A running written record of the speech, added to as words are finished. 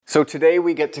So today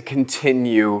we get to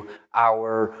continue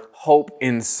our Hope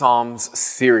in Psalms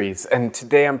series. And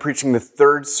today I'm preaching the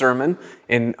third sermon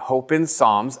in Hope in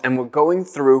Psalms, and we're going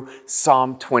through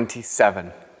Psalm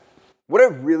 27. What I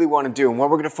really want to do, and what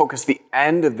we're going to focus the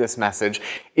end of this message,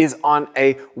 is on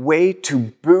a way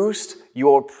to boost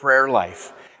your prayer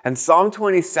life. And Psalm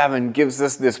 27 gives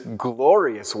us this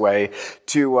glorious way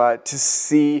to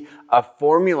see a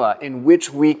formula in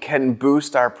which we can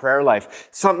boost our prayer life.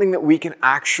 Something that we can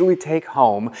actually take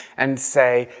home and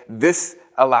say, this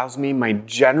allows me my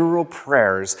general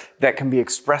prayers that can be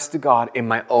expressed to God in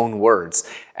my own words.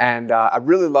 And I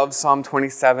really love Psalm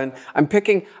 27.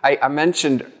 I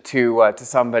mentioned to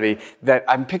somebody that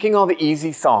I'm picking all the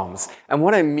easy Psalms. And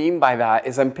what I mean by that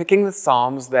is I'm picking the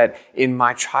Psalms that in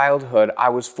my childhood I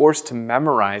was forced to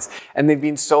memorize, and they've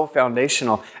been so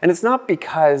foundational. And it's not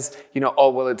because,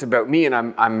 it's about me and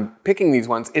I'm picking these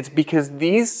ones. It's because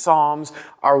these Psalms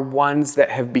are ones that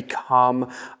have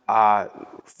become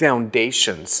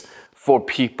foundations for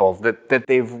people, that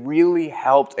they've really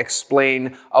helped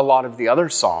explain a lot of the other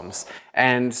Psalms.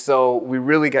 And so we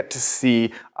really get to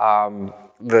see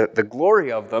the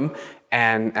glory of them,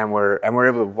 and we're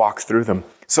able to walk through them.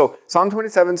 So Psalm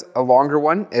 27's a longer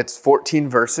one. It's 14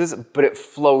 verses, but it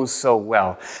flows so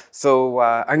well. So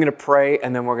I'm going to pray,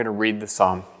 and then we're going to read the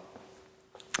Psalm.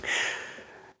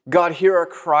 God, hear our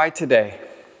cry today.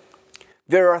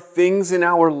 There are things in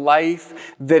our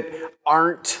life that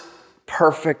aren't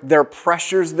perfect. There are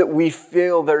pressures that we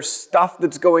feel. There's stuff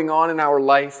that's going on in our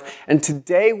life. And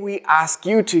today we ask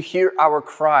you to hear our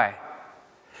cry.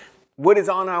 What is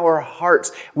on our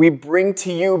hearts, we bring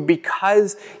to you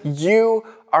because you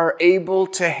are able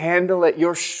to handle it.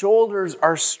 Your shoulders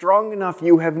are strong enough.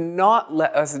 You have not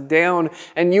let us down,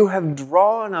 and you have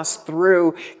drawn us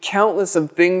through countless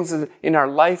of things in our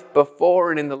life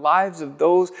before and in the lives of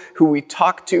those who we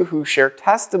talk to, who share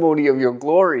testimony of your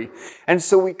glory. And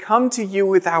so we come to you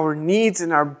with our needs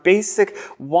and our basic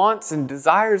wants and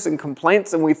desires and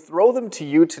complaints, and we throw them to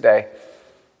you today.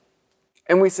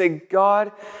 And we say,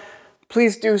 God,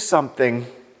 please do something.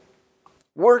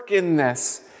 Work in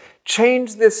this.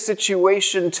 Change this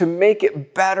situation to make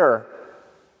it better.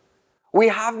 We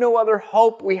have no other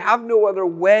hope. We have no other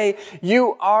way.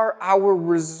 You are our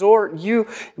resource. You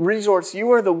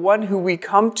are the one who we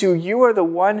come to. You are the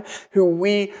one who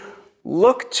we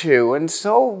look to. And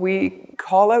so we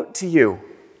call out to you.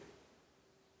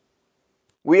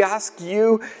 We ask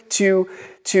you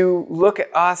to look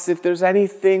at us if there's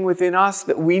anything within us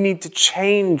that we need to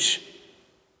change.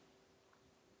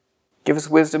 Give us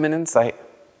wisdom and insight.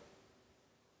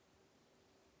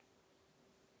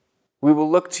 We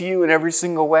will look to you in every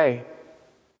single way.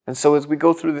 And so as we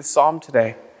go through this psalm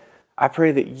today, I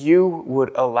pray that you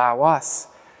would allow us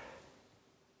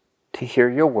to hear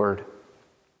your word.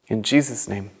 In Jesus'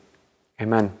 name,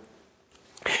 amen.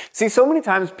 See, so many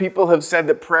times people have said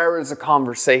that prayer is a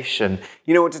conversation.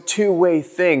 It's a two-way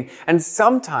thing. And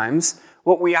sometimes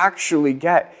what we actually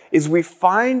get is we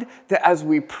find that as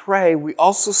we pray, we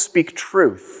also speak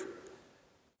truth.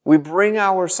 We bring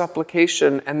our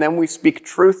supplication and then we speak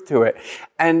truth to it.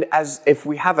 And as if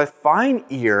we have a fine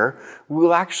ear, we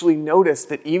will actually notice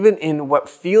that even in what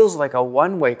feels like a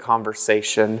one-way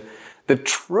conversation, the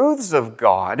truths of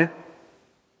God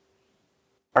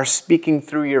are speaking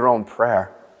through your own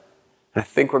prayer. And I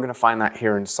think we're going to find that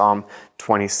here in Psalm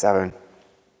 27.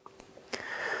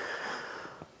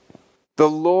 The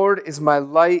Lord is my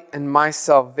light and my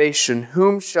salvation.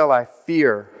 Whom shall I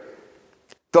fear?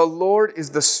 The Lord is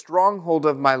the stronghold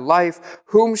of my life.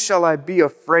 Whom shall I be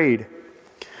afraid?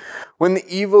 When the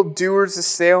evildoers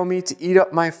assail me to eat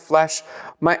up my flesh,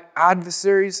 my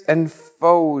adversaries and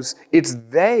foes, it's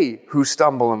they who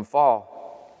stumble and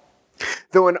fall.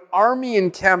 Though an army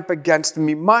encamp against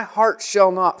me, my heart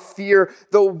shall not fear.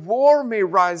 Though war may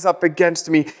rise up against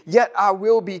me, yet I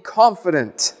will be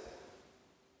confident.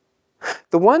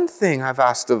 The one thing I've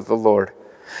asked of the Lord,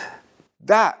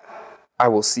 that I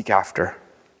will seek after,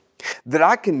 that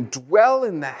I can dwell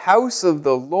in the house of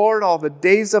the Lord all the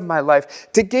days of my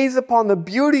life, to gaze upon the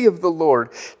beauty of the Lord,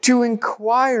 to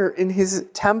inquire in his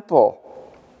temple.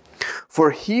 For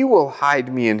he will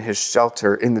hide me in his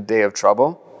shelter in the day of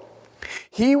trouble.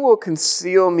 He will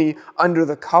conceal me under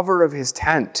the cover of his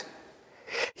tent.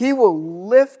 He will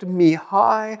lift me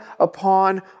high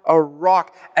upon a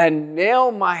rock, and now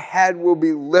my head will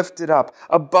be lifted up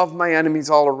above my enemies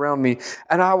all around me.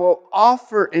 And I will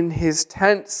offer in his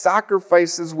tent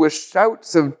sacrifices with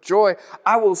shouts of joy.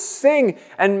 I will sing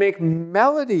and make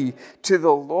melody to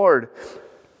the Lord.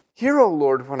 Hear, O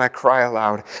Lord, when I cry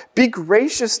aloud. Be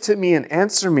gracious to me and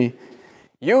answer me.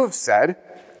 You have said,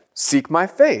 seek my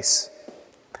face.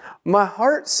 My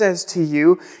heart says to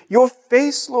you, your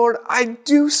face, Lord, I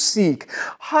do seek.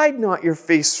 Hide not your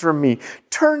face from me.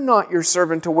 Turn not your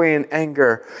servant away in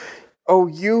anger. O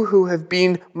you who have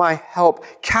been my help,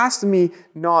 cast me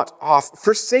not off.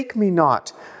 Forsake me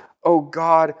not, O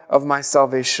God of my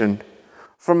salvation.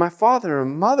 For my father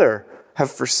and mother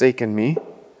have forsaken me,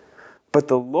 but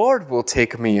the Lord will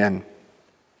take me in.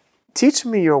 Teach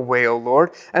me your way, O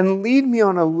Lord, and lead me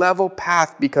on a level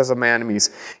path because of my enemies.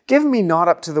 Give me not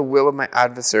up to the will of my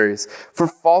adversaries, for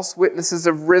false witnesses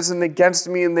have risen against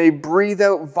me, and they breathe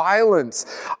out violence.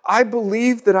 I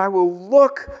believe that I will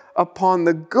look upon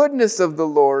the goodness of the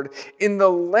Lord in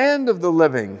the land of the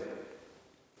living.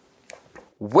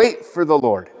 Wait for the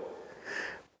Lord.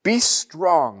 Be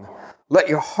strong. Let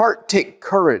your heart take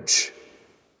courage.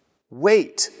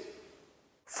 Wait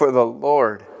for the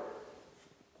Lord.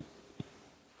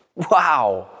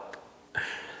 Wow.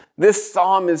 This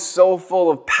psalm is so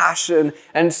full of passion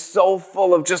and so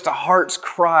full of just a heart's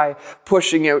cry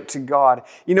pushing out to God.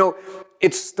 You know,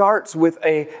 it starts with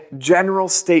a general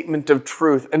statement of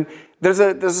truth. And there's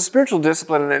a spiritual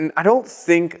discipline, and I don't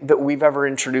think that we've ever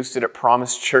introduced it at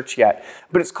Promise Church yet,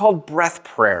 but it's called breath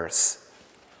prayers.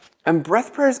 And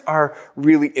breath prayers are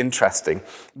really interesting.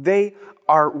 They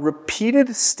are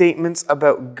repeated statements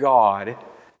about God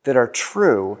that are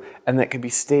true and that can be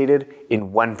stated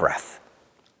in one breath.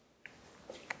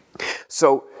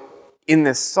 So in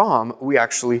this psalm, we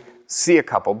actually see a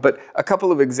couple, but a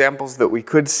couple of examples that we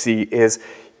could see is,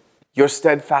 your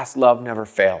steadfast love never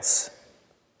fails.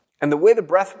 And the way the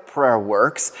breath prayer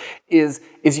works is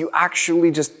you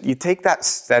actually you take that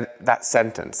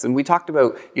sentence, and we talked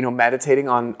about, meditating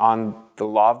on the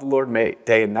law of the Lord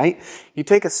day and night. You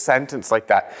take a sentence like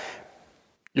that,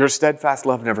 your steadfast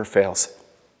love never fails,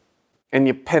 and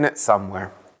you pin it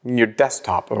somewhere, in your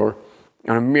desktop or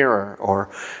on a mirror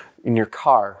or in your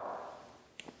car,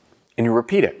 and you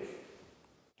repeat it.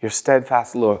 Your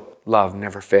steadfast love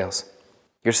never fails.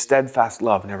 Your steadfast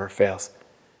love never fails.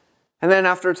 And then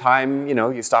after a time,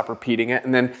 you stop repeating it,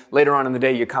 and then later on in the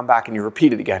day, you come back and you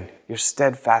repeat it again. Your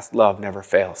steadfast love never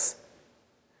fails.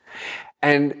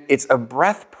 And it's a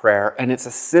breath prayer, and it's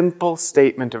a simple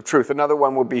statement of truth. Another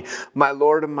one would be, my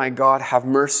Lord and my God, have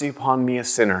mercy upon me, a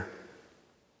sinner.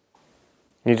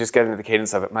 You just get into the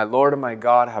cadence of it. My Lord and my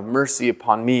God, have mercy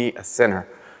upon me, a sinner.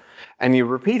 And you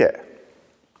repeat it.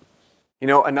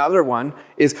 Another one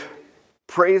is,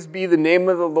 praise be the name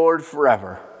of the Lord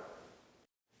forever.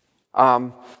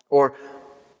 Or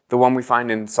the one we find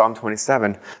in Psalm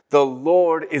 27, the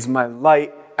Lord is my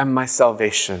light and my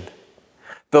salvation.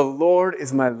 The Lord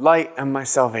is my light and my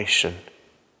salvation.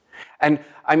 And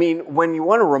when you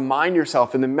want to remind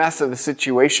yourself in the mess of the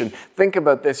situation, think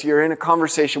about this. You're in a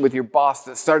conversation with your boss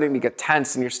that's starting to get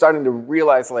tense, and you're starting to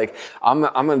realize, I'm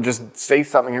going to just say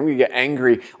something. I'm going to get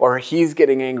angry, or he's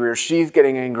getting angry, or she's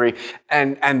getting angry.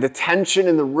 And the tension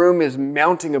in the room is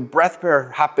mounting. A breath prayer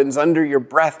happens under your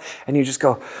breath, and you just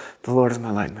go, the Lord is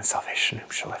my light and my salvation. Whom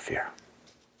shall I fear?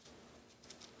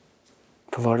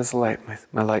 The Lord is the light,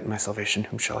 my light and my salvation.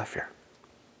 Whom shall I fear?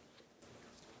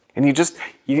 And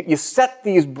you set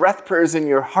these breath prayers in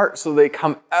your heart so they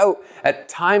come out at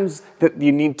times that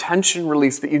you need tension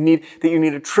released, that you need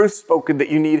a truth spoken, that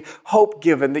you need hope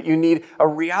given, that you need a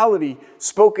reality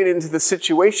spoken into the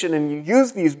situation. And you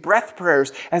use these breath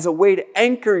prayers as a way to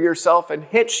anchor yourself and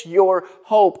hitch your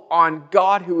hope on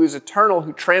God, who is eternal,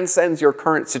 who transcends your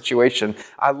current situation.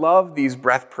 I love these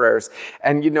breath prayers.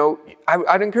 And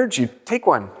I'd encourage you, take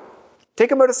one. Take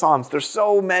them out of Psalms. There's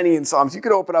so many in Psalms. You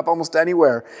could open up almost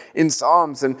anywhere in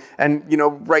Psalms. And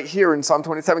right here in Psalm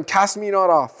 27, cast me not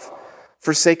off.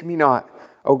 Forsake me not,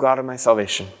 O God of my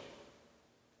salvation.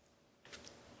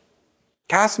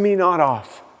 Cast me not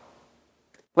off.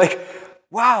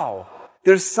 Wow.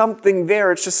 There's something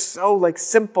there. It's just so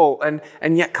simple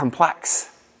and yet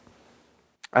complex.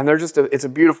 And it's a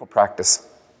beautiful practice.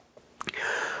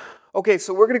 Okay,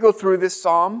 so we're going to go through this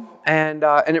psalm, and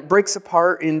it breaks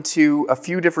apart into a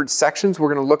few different sections.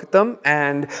 We're going to look at them,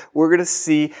 and we're going to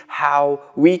see how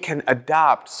we can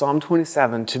adapt Psalm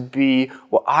 27 to be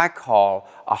what I call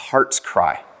a heart's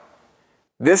cry.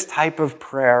 This type of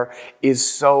prayer is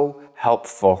so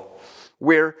helpful,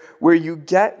 where you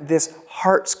get this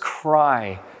heart's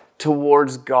cry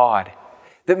towards God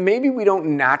that maybe we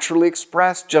don't naturally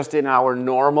express just in our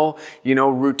normal,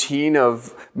 routine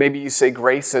of maybe you say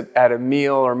grace at a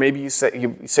meal, or maybe you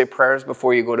say prayers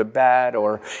before you go to bed,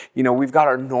 or, we've got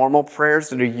our normal prayers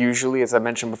that are usually, as I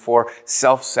mentioned before,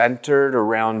 self-centered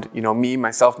around, me,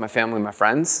 myself, my family, my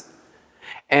friends.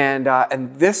 And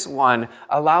this one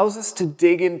allows us to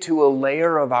dig into a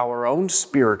layer of our own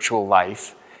spiritual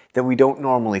life that we don't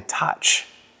normally touch.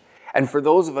 And for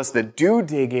those of us that do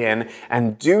dig in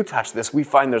and do touch this, we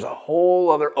find there's a whole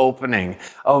other opening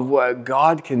of what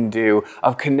God can do,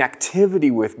 of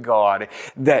connectivity with God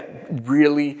that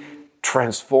really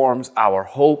transforms our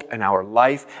hope and our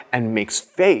life and makes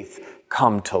faith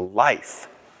come to life.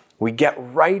 We get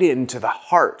right into the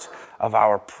heart of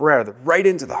our prayer, right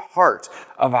into the heart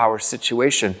of our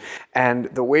situation. And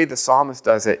the way the psalmist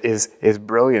does it is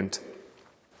brilliant.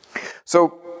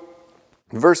 So,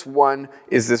 verse 1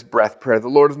 is this breath prayer. The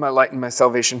Lord is my light and my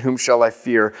salvation, whom shall I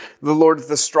fear? The Lord is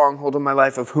the stronghold of my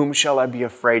life, of whom shall I be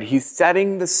afraid? He's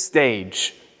setting the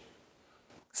stage,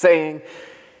 saying,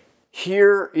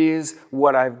 here is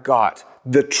what I've got.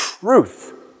 The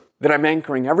truth that I'm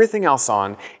anchoring everything else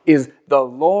on is the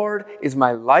Lord is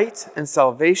my light and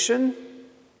salvation,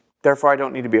 therefore I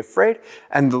don't need to be afraid,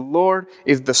 and the Lord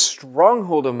is the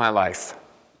stronghold of my life.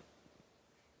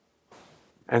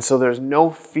 And so there's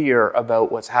no fear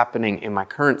about what's happening in my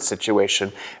current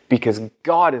situation because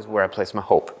God is where I place my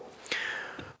hope.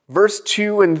 Verse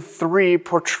 2 and 3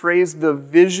 portrays the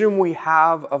vision we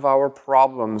have of our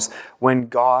problems when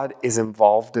God is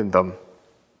involved in them.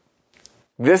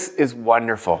 This is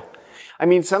wonderful. I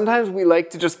mean, sometimes we like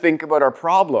to just think about our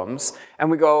problems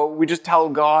and we just tell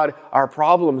God our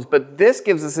problems, but this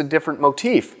gives us a different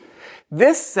motif.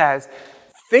 This says,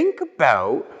 think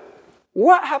about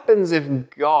what happens if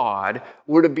God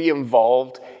were to be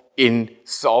involved in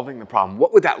solving the problem.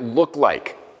 What would that look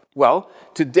like? Well,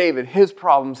 to David, his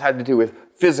problems had to do with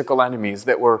physical enemies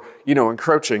that were,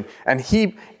 encroaching. And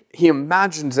he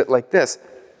imagines it like this.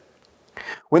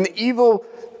 When the evil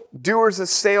doers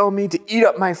assail me to eat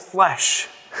up my flesh,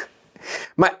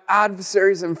 my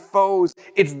adversaries and foes,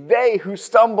 it's they who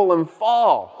stumble and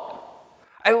fall.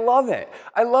 I love it.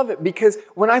 I love it because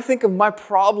when I think of my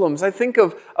problems, I think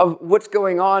of what's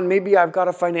going on. Maybe I've got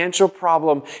a financial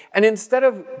problem. And instead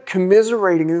of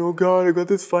commiserating, oh God, I got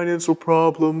this financial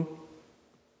problem.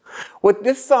 What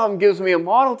this psalm gives me a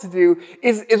model to do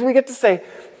is we get to say,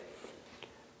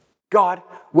 God,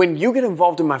 when you get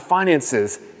involved in my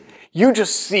finances, you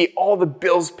just see all the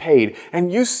bills paid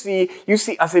and you see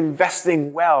us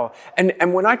investing well.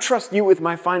 And when I trust you with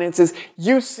my finances,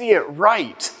 you see it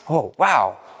right. Oh,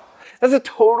 wow. That's a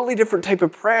totally different type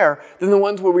of prayer than the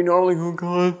ones where we normally, oh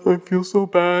God, I feel so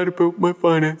bad about my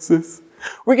finances.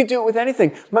 We could do it with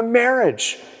anything. My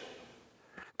marriage.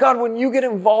 God, when you get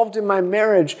involved in my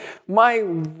marriage, my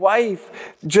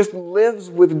wife just lives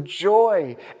with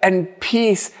joy and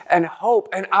peace and hope,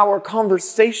 and our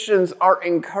conversations are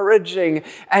encouraging,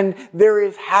 and there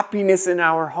is happiness in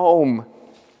our home.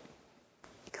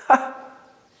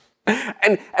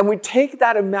 And we take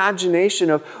that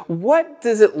imagination of what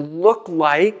does it look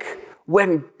like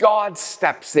when God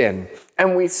steps in,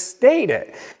 and we state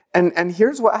it. And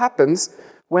here's what happens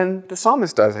when the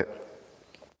psalmist does it.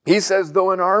 He says,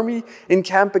 though an army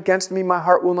encamp against me, my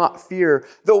heart will not fear.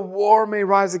 Though war may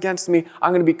rise against me,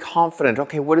 I'm going to be confident.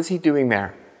 Okay, what is he doing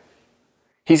there?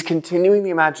 He's continuing the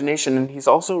imagination, and he's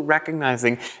also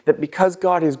recognizing that because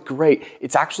God is great,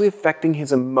 it's actually affecting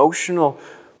his emotional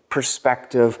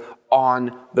perspective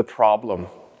on the problem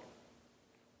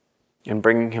and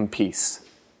bringing him peace.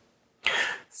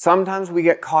 Sometimes we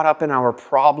get caught up in our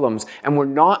problems and we're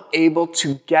not able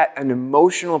to get an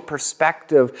emotional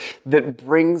perspective that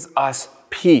brings us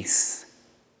peace.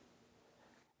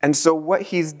 And so what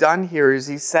he's done here is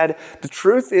he said, the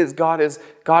truth is God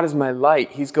is my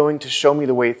light. He's going to show me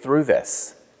the way through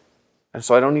this. And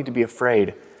so I don't need to be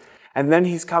afraid. And then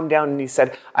he's come down and he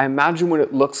said, I imagine what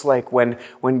it looks like when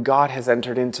God has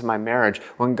entered into my marriage,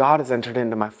 when God has entered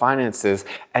into my finances.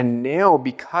 And now,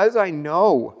 because I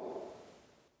know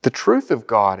the truth of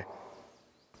God,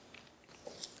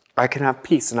 I can have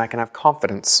peace and I can have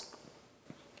confidence.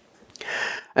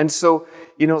 And so,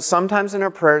 sometimes in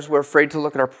our prayers, we're afraid to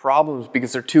look at our problems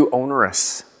because they're too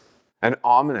onerous and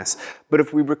ominous. But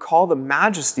if we recall the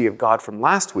majesty of God from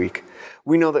last week,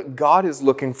 we know that God is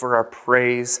looking for our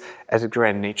praise as a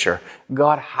grand nature.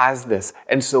 God has this.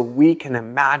 And so we can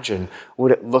imagine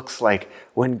what it looks like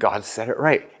when God said it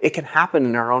right. It can happen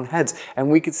in our own heads. And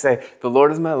we could say, the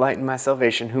Lord is my light and my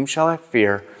salvation. Whom shall I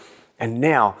fear? And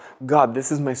now, God,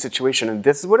 this is my situation. And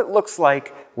this is what it looks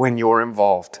like when you're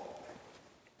involved.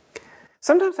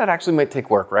 Sometimes that actually might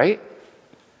take work, right?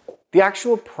 The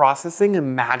actual processing,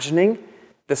 imagining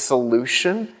the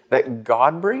solution that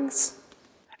God brings.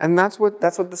 And that's what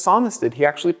the psalmist did. He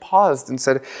actually paused and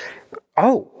said,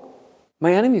 oh,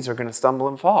 my enemies are going to stumble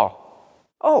and fall.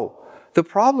 Oh, the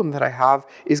problem that I have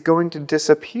is going to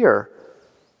disappear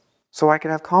so I can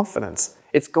have confidence.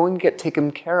 It's going to get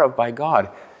taken care of by God.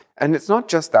 And it's not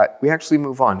just that. We actually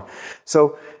move on.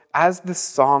 So as the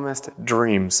psalmist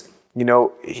dreams,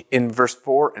 in verse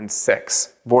 4 and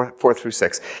 6, 4 through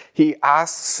 6, he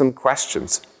asks some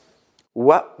questions.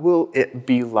 What will it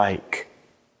be like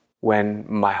when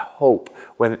my hope,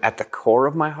 when at the core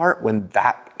of my heart, when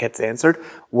that gets answered,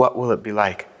 what will it be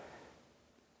like?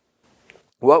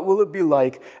 What will it be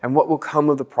like, and what will come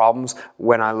of the problems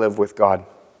when I live with God?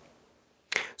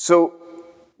 So,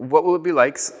 what will it be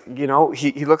like?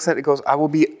 He looks at it and goes, I will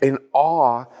be in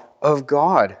awe of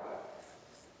God.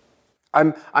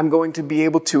 I'm going to be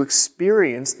able to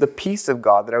experience the peace of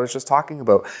God that I was just talking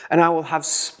about. And I will have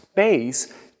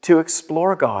space to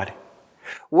explore God.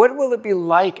 What will it be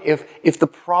like if the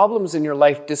problems in your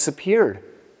life disappeared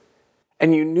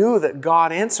and you knew that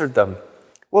God answered them?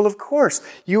 Well, of course,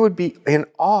 you would be in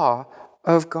awe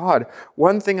of God.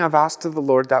 One thing I've asked of the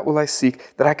Lord, that will I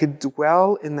seek, that I could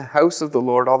dwell in the house of the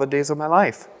Lord all the days of my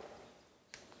life.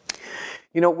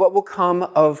 What will come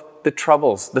of the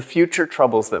troubles, the future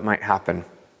troubles that might happen?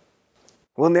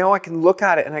 Well, now I can look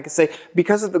at it and I can say,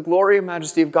 because of the glory and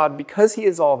majesty of God, because He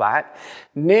is all that,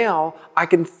 now I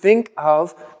can think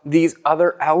of these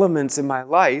other elements in my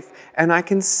life and I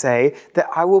can say that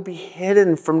I will be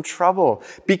hidden from trouble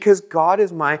because God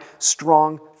is my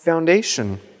strong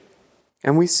foundation.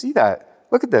 And we see that.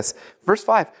 Look at this. Verse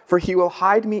 5, for He will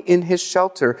hide me in His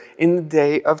shelter in the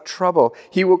day of trouble.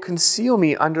 He will conceal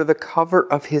me under the cover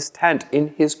of His tent,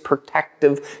 in His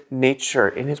protective nature,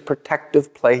 in His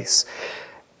protective place.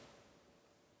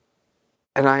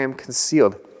 And I am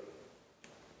concealed.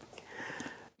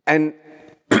 And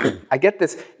I get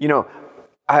this,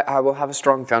 I will have a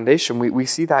strong foundation. We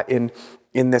see that in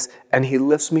this. And He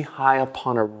lifts me high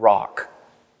upon a rock.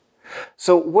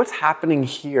 So what's happening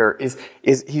here is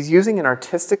He's using an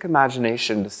artistic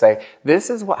imagination to say, this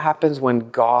is what happens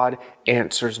when God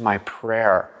answers my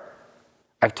prayer.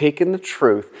 I've taken the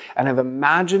truth and I've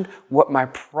imagined what my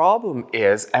problem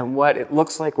is and what it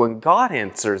looks like when God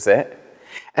answers it.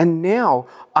 And now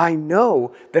I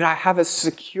know that I have a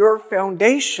secure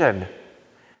foundation.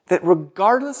 That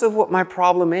regardless of what my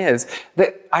problem is,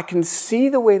 that I can see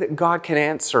the way that God can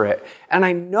answer it. And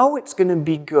I know it's going to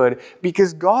be good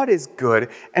because God is good.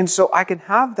 And so I can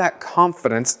have that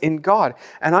confidence in God.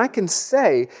 And I can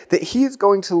say that He is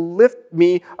going to lift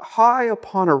me high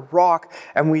upon a rock.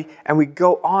 And we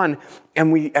go on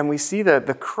and we see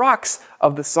the crux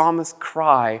of the psalmist's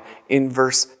cry in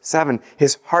verse 7.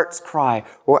 His heart's cry.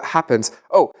 What happens?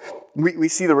 Oh, we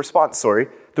see the response, The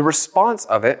response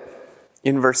of it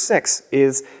in verse 6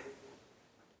 is,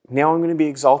 now I'm going to be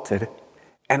exalted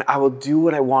and I will do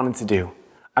what I wanted to do.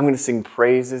 I'm going to sing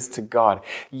praises to God.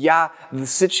 Yeah, the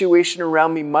situation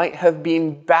around me might have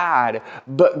been bad,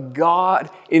 but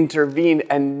God intervened.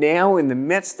 And now in the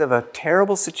midst of a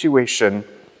terrible situation,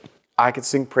 I could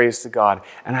sing praise to God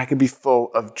and I could be full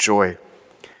of joy.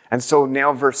 And so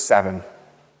now verse 7,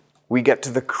 we get to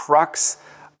the crux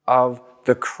of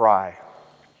the cry.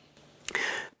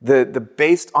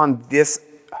 Based on this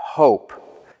hope,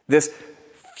 this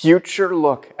future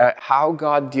look at how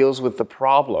God deals with the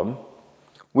problem,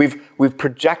 we've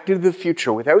projected the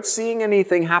future without seeing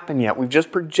anything happen yet. We've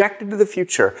just projected to the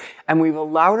future, and we've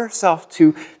allowed ourselves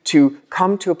to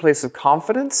come to a place of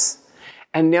confidence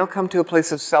and now come to a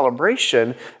place of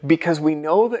celebration because we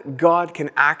know that God can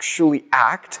actually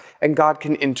act and God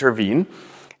can intervene.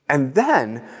 And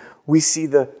then we see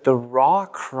the raw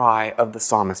cry of the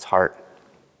psalmist's heart.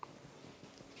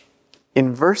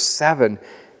 In verse 7,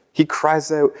 he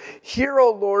cries out, "Hear,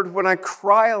 O Lord, when I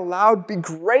cry aloud, be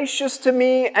gracious to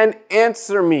me and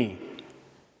answer me."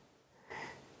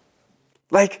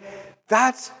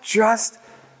 That's just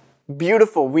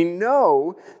beautiful. We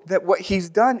know that what he's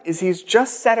done is he's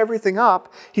just set everything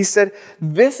up. He said,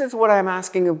 this is what I'm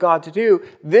asking of God to do.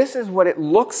 This is what it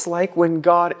looks like when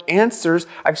God answers.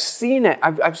 I've seen it.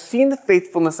 I've seen the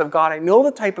faithfulness of God. I know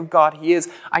the type of God He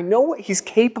is. I know what He's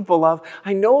capable of.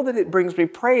 I know that it brings me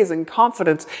praise and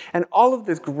confidence and all of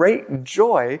this great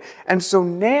joy. And so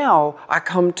now I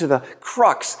come to the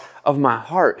crux of my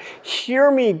heart.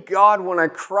 Hear me, God, when I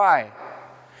cry.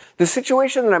 The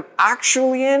situation that I'm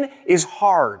actually in is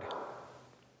hard.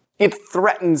 It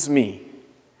threatens me.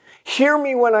 Hear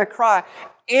me when I cry.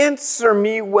 Answer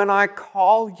me when I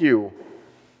call you.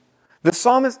 The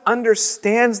psalmist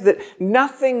understands that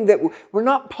nothing that we're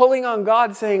not pulling on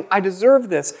God saying, I deserve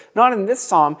this. Not in this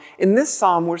psalm. In this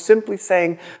psalm, we're simply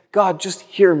saying, God, just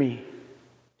hear me.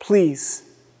 Please.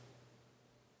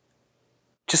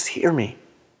 Just hear me.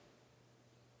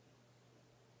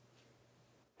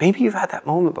 Maybe you've had that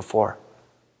moment before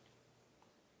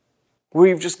where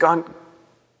you've just gone,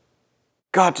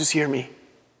 God, just hear me.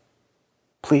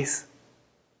 Please.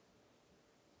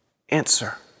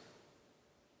 Answer.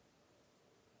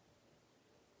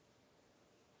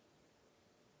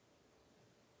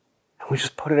 We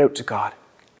just put it out to God.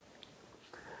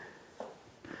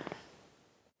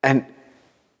 And,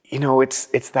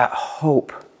 it's that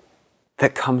hope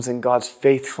that comes in God's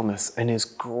faithfulness and His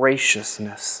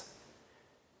graciousness.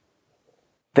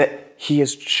 That He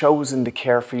has chosen to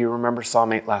care for you. Remember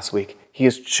Psalm 8 last week. He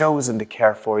has chosen to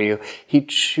care for you. He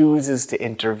chooses to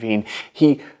intervene.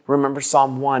 Remember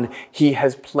Psalm 1, He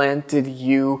has planted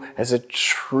you as a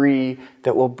tree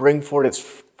that will bring forth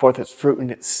its fruit in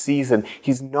its season.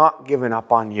 He's not given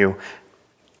up on you.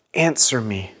 Answer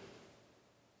me.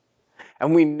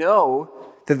 And we know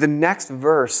that the next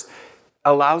verse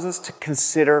allows us to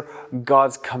consider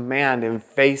God's command in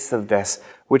face of this,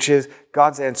 which is,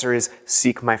 God's answer is,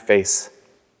 seek my face.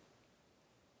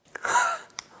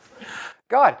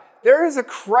 God, there is a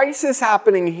crisis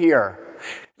happening here.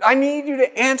 I need you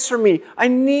to answer me. I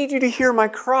need you to hear my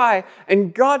cry.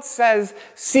 And God says,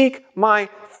 seek my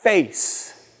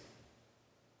face.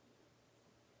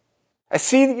 I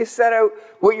see that you set out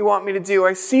what you want me to do.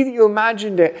 I see that you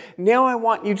imagined it. Now I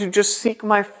want you to just seek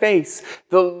my face.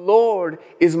 The Lord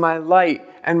is my light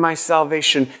and my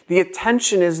salvation. The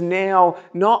attention is now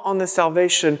not on the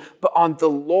salvation, but on the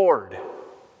Lord.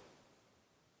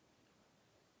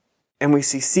 And we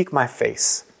see, seek my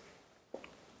face.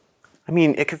 I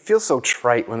mean, it can feel so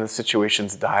trite when the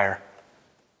situation's dire.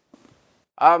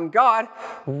 God,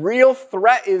 real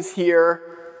threat is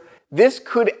here. This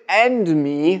could end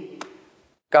me.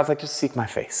 God's like, just seek my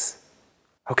face.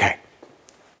 Okay.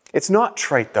 It's not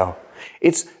trite though.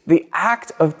 It's the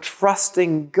act of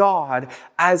trusting God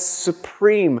as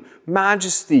supreme,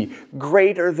 majesty,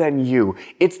 greater than you.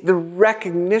 It's the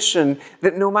recognition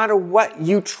that no matter what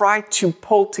you try to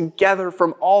pull together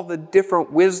from all the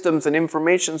different wisdoms and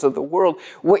informations of the world,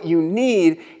 what you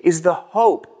need is the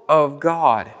hope of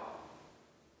God.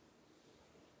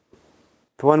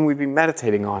 The one we've been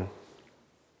meditating on.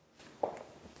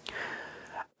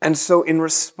 And so in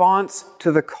response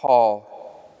to the call,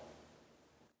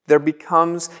 there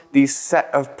becomes these set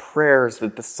of prayers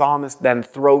that the psalmist then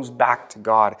throws back to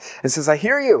God and says, I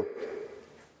hear you.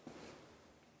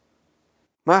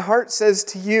 My heart says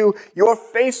to you, your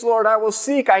face, Lord, I will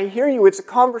seek. I hear you. It's a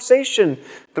conversation.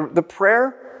 The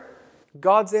prayer,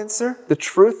 God's answer, the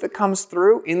truth that comes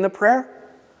through in the prayer,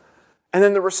 and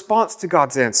then the response to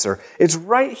God's answer. It's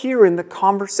right here in the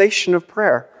conversation of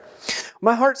prayer.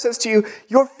 My heart says to you,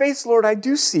 your face, Lord, I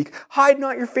do seek. Hide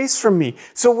not your face from me.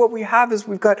 So what we have is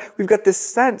we've got this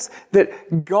sense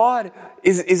that God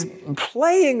is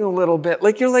playing a little bit.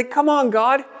 Like you're like, come on,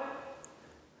 God.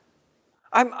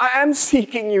 I'm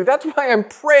seeking you. That's why I'm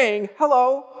praying.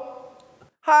 Hello.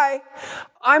 Hi.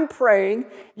 I'm praying.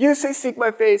 You say, seek my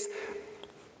face.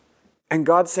 And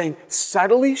God's saying,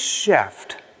 subtly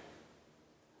shift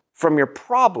from your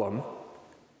problem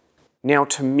now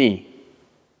to me.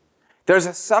 There's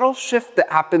a subtle shift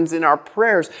that happens in our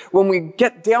prayers when we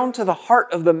get down to the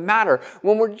heart of the matter.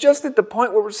 When we're just at the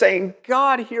point where we're saying,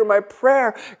 God, hear my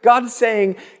prayer. God's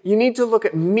saying, you need to look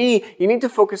at me. You need to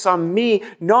focus on me,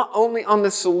 not only on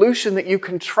the solution that you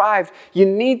contrived. You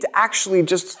need to actually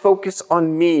just focus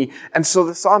on me. And so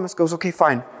the psalmist goes, okay,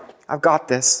 fine. I've got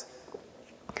this.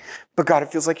 But God,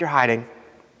 it feels like you're hiding.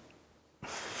 I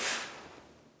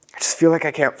just feel like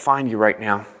I can't find you right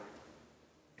now.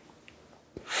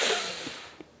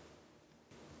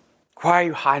 Why are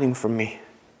you hiding from me?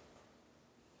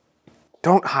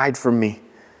 Don't hide from me.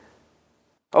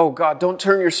 Oh God, don't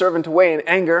turn your servant away in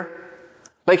anger.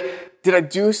 Like, did I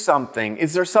do something?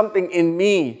 Is there something in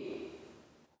me?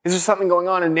 Is there something going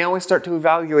on? And now we start to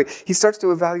evaluate. He starts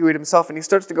to evaluate himself and he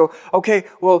starts to go, okay,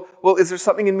 well, is there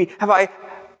something in me? Have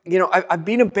I've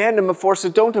been abandoned before, so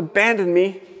don't abandon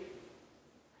me.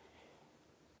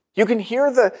 You can hear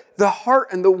the heart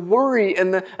and the worry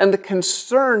and the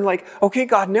concern, like, okay,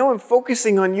 God, now I'm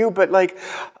focusing on you, but like,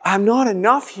 I'm not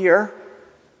enough here.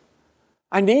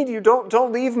 I need you.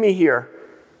 Don't leave me here.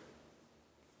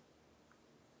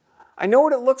 I know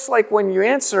what it looks like when you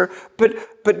answer,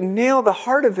 but now the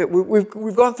heart of it,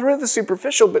 we've gone through the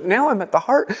superficial, but now I'm at the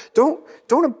heart.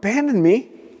 Don't abandon me.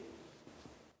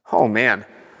 Oh man.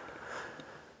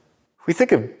 We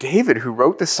think of David who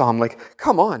wrote this psalm, like,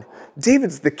 come on.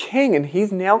 David's the king and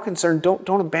he's now concerned, don't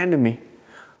abandon me.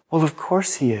 Well, of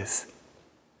course he is.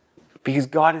 Because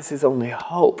God is his only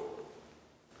hope.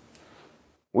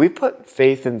 We put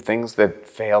faith in things that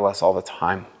fail us all the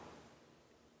time.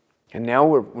 And now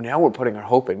we're putting our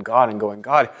hope in God and going,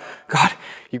 God,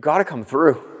 you've got to come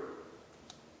through.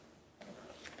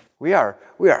 We are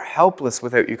helpless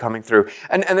without you coming through.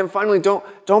 And then finally,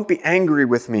 don't be angry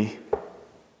with me.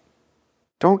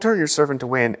 Don't turn your servant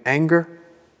away in anger.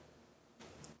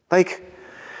 Like,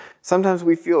 Sometimes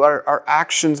we feel our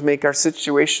actions make our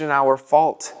situation our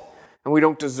fault and we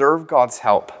don't deserve God's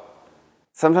help.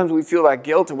 Sometimes we feel that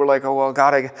guilt and we're like, oh, well,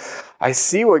 God, I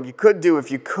see what you could do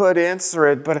if you could answer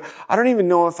it, but I don't even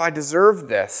know if I deserve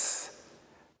this.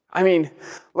 I mean,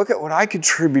 look at what I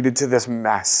contributed to this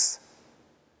mess.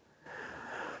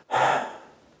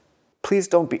 Please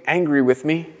don't be angry with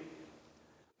me.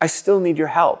 I still need your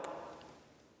help.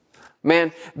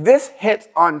 Man, this hits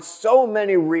on so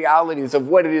many realities of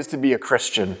what it is to be a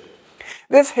Christian.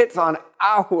 This hits on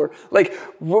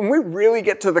when we really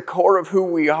get to the core of who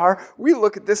we are, we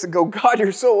look at this and go, God,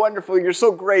 you're so wonderful, you're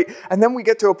so great. And then we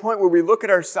get to a point where we look at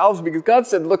ourselves because God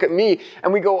said, look at me.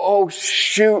 And we go, oh,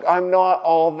 shoot, I'm not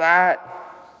all that.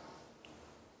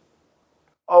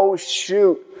 Oh,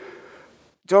 shoot.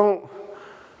 Don't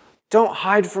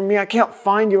hide from me. I can't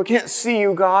find you. I can't see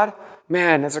you, God.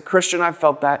 Man, as a Christian, I've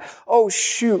felt that. Oh,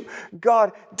 shoot.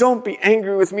 God, don't be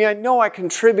angry with me. I know I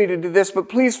contributed to this, but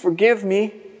please forgive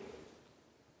me.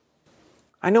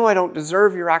 I know I don't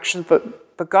deserve your actions,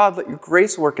 but God, let your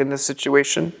grace work in this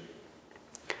situation.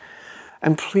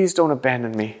 And please don't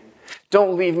abandon me.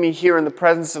 Don't leave me here in the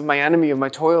presence of my enemy, of my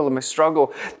toil and my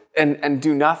struggle, and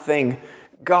do nothing.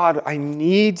 God, I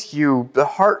need you. The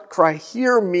heart cry,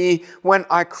 hear me when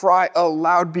I cry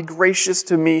aloud. Be gracious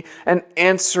to me and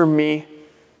answer me.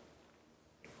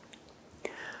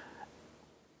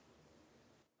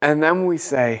 And then we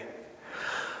say,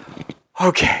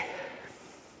 okay.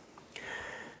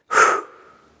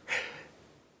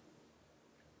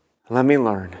 Let me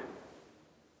learn.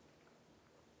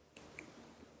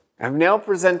 I've now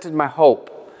presented my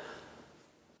hope.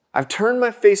 I've turned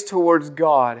my face towards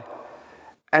God.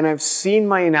 And I've seen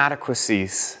my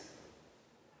inadequacies.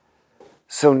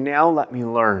 So now let me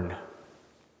learn.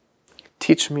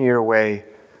 Teach me your way,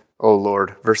 O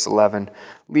Lord. Verse 11.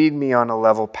 Lead me on a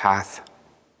level path.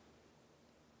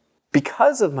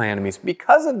 Because of my enemies,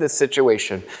 because of this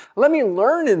situation, let me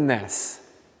learn in this.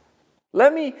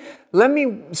 Let me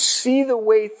see the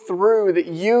way through that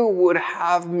you would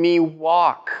have me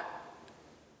walk.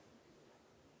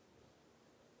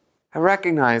 I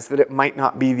recognize that it might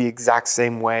not be the exact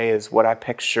same way as what I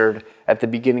pictured at the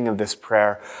beginning of this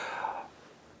prayer,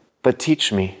 but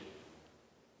teach me.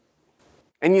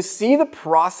 And you see the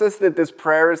process that this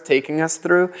prayer is taking us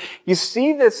through? You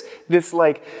see this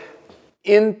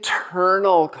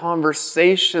internal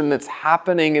conversation that's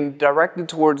happening and directed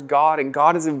towards God, and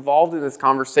God is involved in this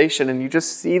conversation, and you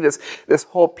just see this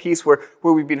whole piece where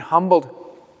we've been humbled.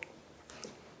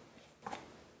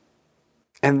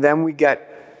 And then we get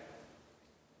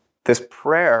this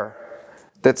prayer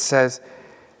that says,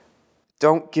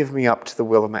 don't give me up to the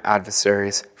will of my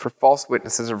adversaries, for false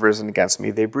witnesses have risen against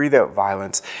me. They breathe out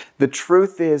violence. The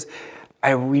truth is,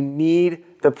 we need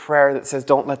the prayer that says,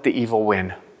 don't let the evil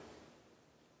win.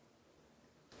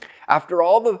 After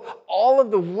all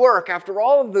of the work,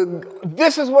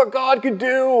 this is what God could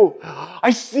do.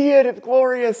 I see it, it's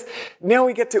glorious. Now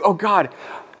we get to, oh God,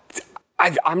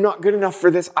 I'm not good enough for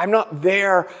this. I'm not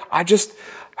there.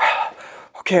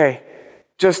 Okay,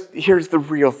 just here's the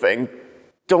real thing.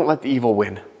 Don't let the evil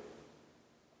win.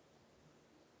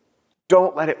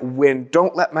 Don't let it win.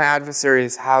 Don't let my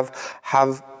adversaries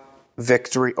have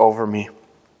victory over me.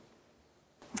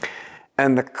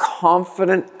 And the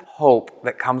confident hope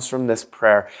that comes from this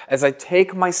prayer, as I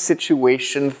take my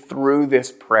situation through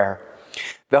this prayer,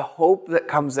 the hope that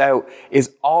comes out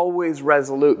is always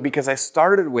resolute because I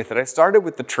started with it. I started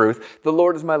with the truth. The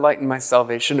Lord is my light and my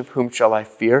salvation. Of whom shall I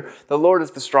fear? The Lord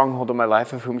is the stronghold of my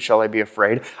life. Of whom shall I be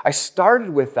afraid? I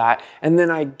started with that, and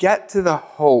then I get to the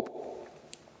hope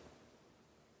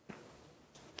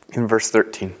in verse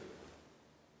 13.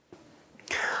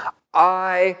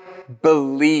 I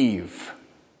believe.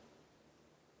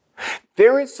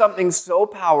 There is something so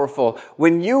powerful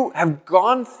when you have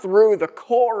gone through the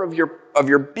core of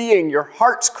your being, your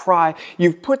heart's cry,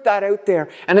 you've put that out there,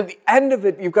 and at the end of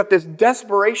it, you've got this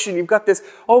desperation, you've got this,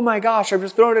 oh my gosh, I've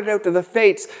just thrown it out to the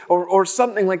fates, or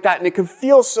something like that, and it can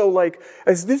feel so like,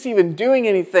 is this even doing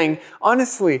anything?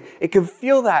 Honestly, it can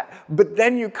feel that, but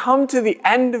then you come to the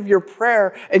end of your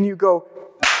prayer, and you go,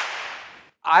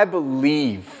 I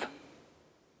believe.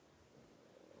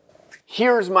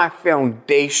 Here's my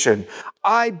foundation.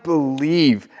 I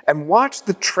believe. And watch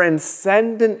the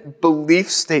transcendent belief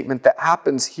statement that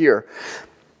happens here.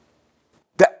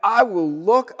 That I will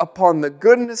look upon the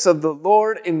goodness of the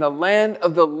Lord in the land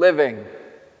of the living.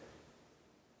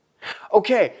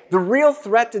 Okay, the real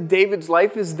threat to David's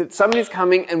life is that somebody's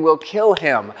coming and will kill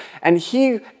him. And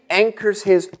he anchors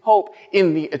his hope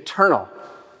in the eternal.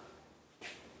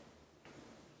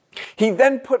 He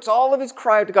then puts all of his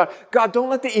cry out to God. God, don't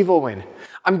let the evil win.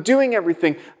 I'm doing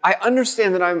everything. I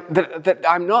understand that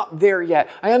I'm not there yet.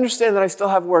 I understand that I still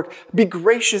have work. Be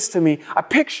gracious to me. I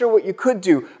picture what you could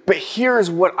do, but here's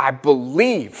what I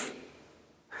believe.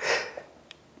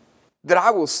 That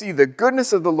I will see the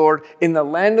goodness of the Lord in the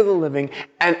land of the living,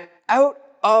 and out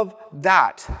of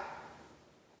that,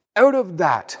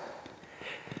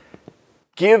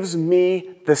 gives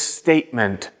me the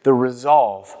statement, the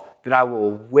resolve, that I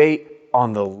will wait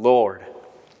on the Lord.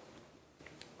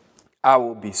 I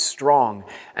will be strong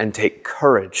and take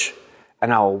courage,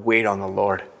 and I will wait on the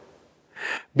Lord.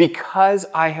 Because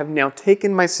I have now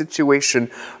taken my situation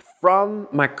from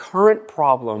my current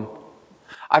problem,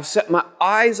 I've set my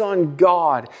eyes on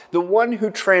God, the one who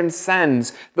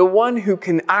transcends, the one who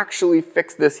can actually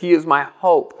fix this. He is my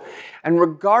hope. And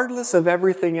regardless of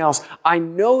everything else, I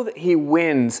know that He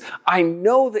wins. I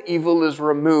know that evil is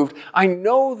removed. I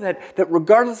know that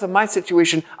regardless of my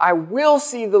situation, I will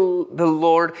see the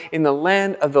Lord in the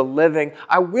land of the living.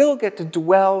 I will get to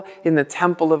dwell in the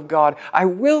temple of God. I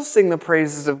will sing the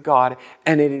praises of God,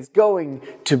 and it is going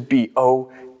to be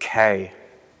okay.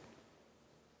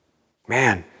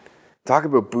 Man, talk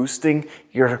about boosting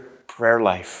your prayer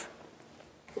life.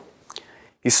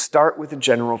 You start with a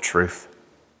general truth.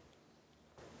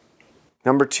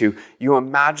 Number 2, you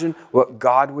imagine what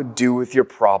God would do with your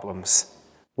problems.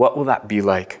 What will that be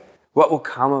like? What will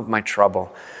come of my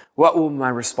trouble? What will my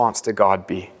response to God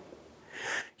be?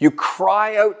 You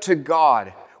cry out to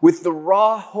God with the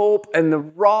raw hope and the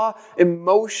raw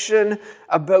emotion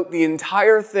about the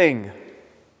entire thing.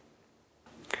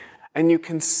 And you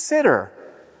consider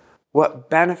what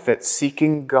benefit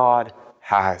seeking God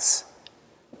has.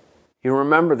 You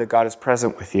remember that God is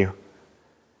present with you,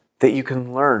 that you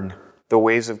can learn the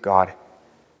ways of God,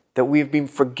 that we have been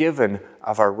forgiven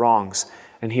of our wrongs,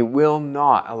 and He will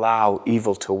not allow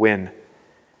evil to win.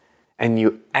 And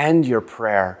you end your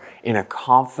prayer in a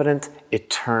confident,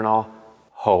 eternal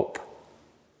hope.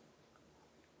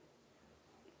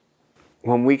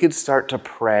 When we could start to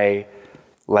pray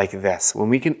like this, when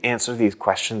we can answer these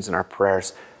questions in our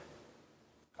prayers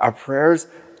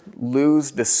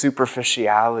lose the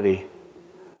superficiality,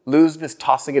 lose this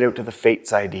tossing it out to the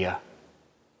fates idea,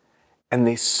 and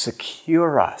they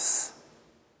secure us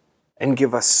and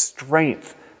give us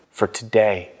strength for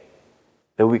today,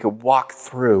 that we could walk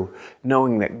through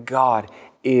knowing that God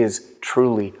is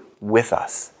truly with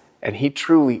us, and He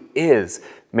truly is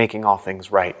making all things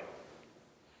right.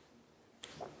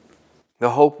 The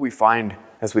hope we find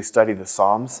as we study the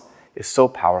Psalms is so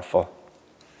powerful.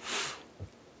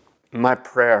 My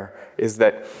prayer is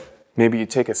that maybe you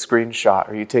take a screenshot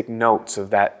or you take notes of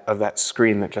that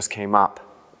screen that just came up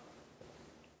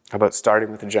about starting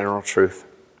with the general truth,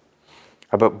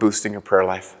 about boosting your prayer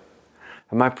life.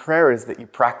 And my prayer is that you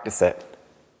practice it.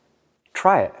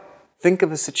 Try it. Think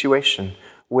of a situation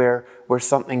where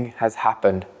something has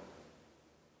happened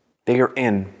that you're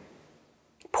in.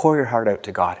 Pour your heart out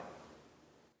to God.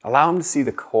 Allow Him to see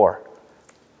the core.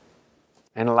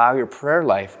 And allow your prayer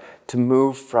life to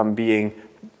move from being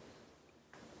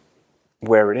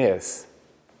where it is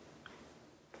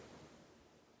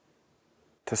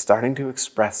to starting to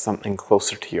express something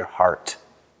closer to your heart.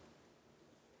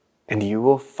 And you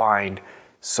will find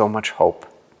so much hope.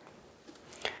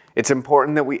 It's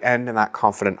important that we end in that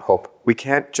confident hope. We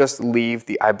can't just leave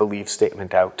the I believe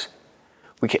statement out.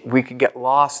 We could get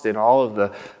lost in all of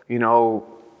the,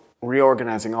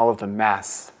 reorganizing all of the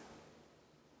mess.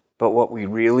 But what we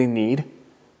really need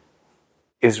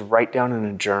is write down in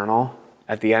a journal.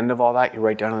 At the end of all that, you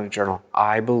write down in a journal,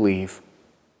 I believe, :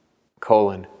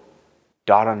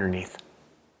 dot underneath.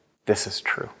 This is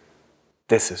true.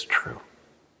 This is true.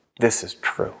 This is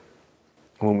true.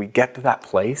 And when we get to that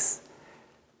place,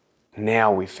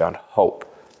 now we've found hope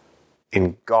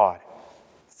in God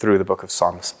through the book of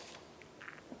Psalms.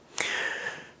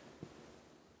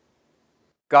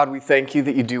 God, we thank You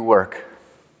that You do work.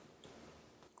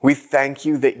 We thank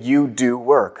You that You do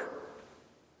work.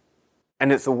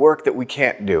 And it's a work that we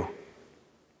can't do.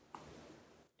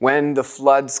 When the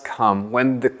floods come,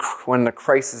 when the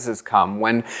crises come,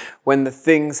 when the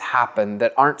things happen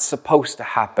that aren't supposed to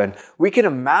happen, we can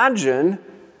imagine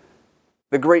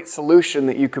the great solution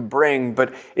that You could bring,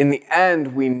 but in the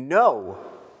end, we know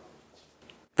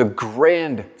the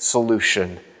grand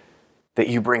solution that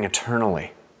You bring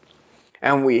eternally.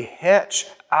 And we hitch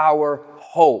our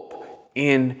hope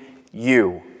in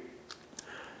You.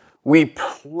 We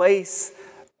place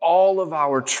all of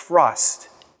our trust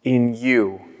in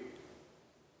You.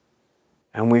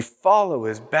 And we follow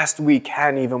as best we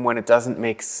can, even when it doesn't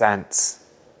make sense.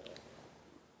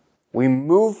 We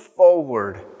move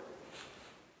forward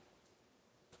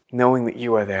knowing that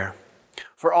you are there.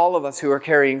 For all of us who are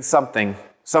carrying something,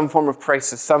 some form of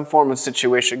crisis, some form of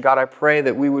situation, God, I pray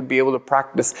that we would be able to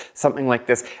practice something like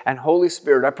this. And Holy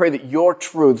Spirit, I pray that your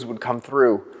truths would come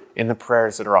through in the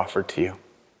prayers that are offered to you.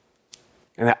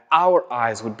 And that our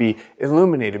eyes would be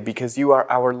illuminated because you are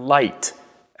our light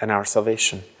and our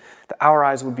salvation. That our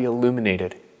eyes would be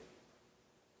illuminated.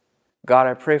 God,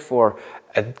 I pray for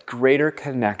a greater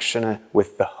connection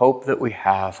with the hope that we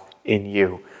have in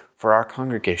you for our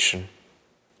congregation.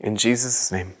 In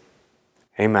Jesus' name,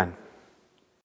 amen.